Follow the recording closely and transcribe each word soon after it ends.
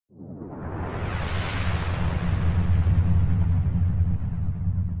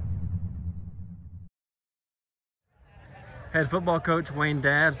Head football coach Wayne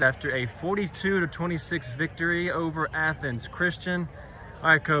Dabbs after a 42-26 victory over Athens Christian.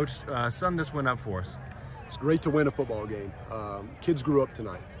 All right, Coach, sum this one up for us. It's great to win a football game. Kids grew up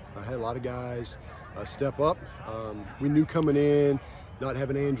tonight. I had a lot of guys step up. We knew coming in, not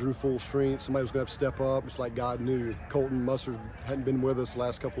having Andrew full strength, somebody was going to have to step up. It's like God knew. Colton Mustard hadn't been with us the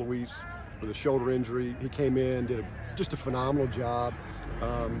last couple of weeks with a shoulder injury. He came in, did just a phenomenal job.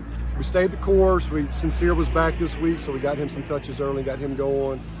 We stayed the course. Sincere was back this week, so we got him some touches early, got him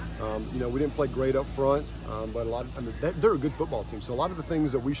going. We didn't play great up front, but they're a good football team. So a lot of the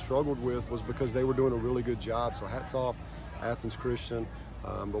things that we struggled with was because they were doing a really good job. So hats off, Athens Christian.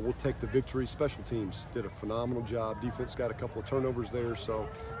 But we'll take the victory. Special teams did a phenomenal job. Defense got a couple of turnovers there, so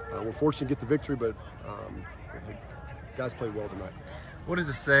we're fortunate to get the victory, but guys played well tonight. What does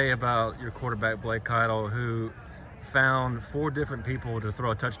it say about your quarterback, Blake Keitel, who found 4 different people to throw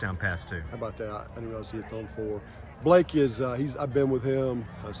a touchdown pass to? How about that? I didn't realize he had thrown 4. Blake is, I've been with him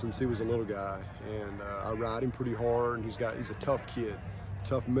since he was a little guy, and I ride him pretty hard, and he's a tough kid,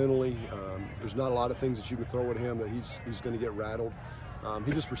 tough mentally. There's not a lot of things that you can throw at him that he's going to get rattled.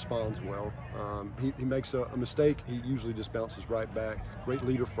 He just responds well. He makes a mistake, he usually just bounces right back. Great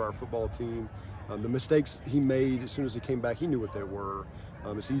leader for our football team. The mistakes he made as soon as he came back, he knew what they were.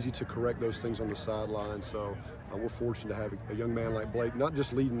 It's easy to correct those things on the sideline, so we're fortunate to have a young man like Blake, not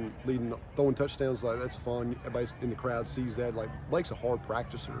just leading, throwing touchdowns. Like, that's fun. Everybody in the crowd sees that. Like, Blake's a hard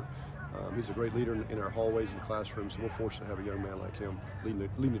practicer. He's a great leader in our hallways and classrooms, so we're fortunate to have a young man like him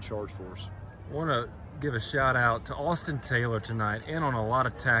leading the charge for us. I want to give a shout out to Austin Taylor tonight, in on a lot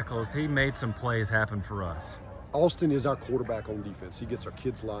of tackles. He made some plays happen for us. Austin is our quarterback on defense. He gets our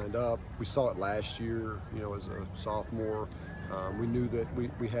kids lined up. We saw it last year, as a sophomore. We knew that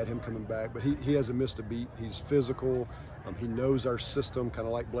we had him coming back, but he hasn't missed a beat. He's physical. He knows our system, kind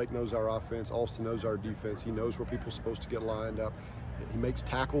of like Blake knows our offense. Austin knows our defense. He knows where people are supposed to get lined up. He makes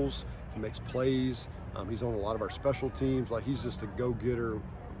tackles. He makes plays. He's on a lot of our special teams. Like, he's just a go-getter.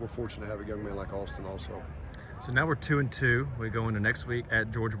 We're fortunate to have a young man like Austin also. So now we're 2-2. We go into next week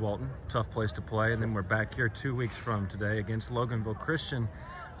at George Walton. Tough place to play. And then we're back here 2 weeks from today against Loganville Christian.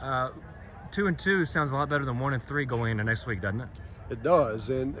 2-2 sounds a lot better than 1-3 going into next week, doesn't it? It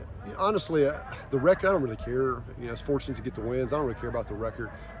does, and honestly, the record, I don't really care. It's fortunate to get the wins. I don't really care about the record.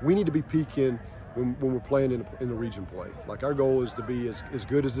 We need to be peaking when we're playing in the region play. Like, our goal is to be as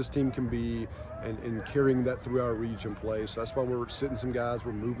good as this team can be and carrying that through our region play. So that's why we're sitting some guys,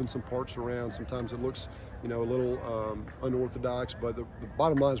 we're moving some parts around. Sometimes it looks, a little unorthodox, but the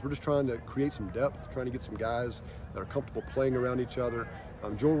bottom line is we're just trying to create some depth, trying to get some guys that are comfortable playing around each other.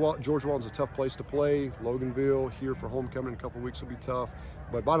 George Walton's a tough place to play. Loganville here for homecoming in a couple of weeks will be tough.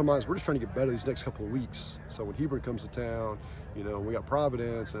 But bottom line is we're just trying to get better these next couple of weeks. So when Hebron comes to town, we got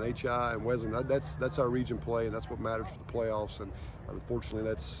Providence and HI and Wesleyan. That's our region play, and that's what matters for the playoffs. And unfortunately,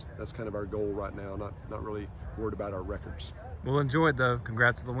 that's kind of our goal right now. Not really worried about our records. We'll enjoy it though.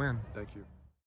 Congrats on the win. Thank you.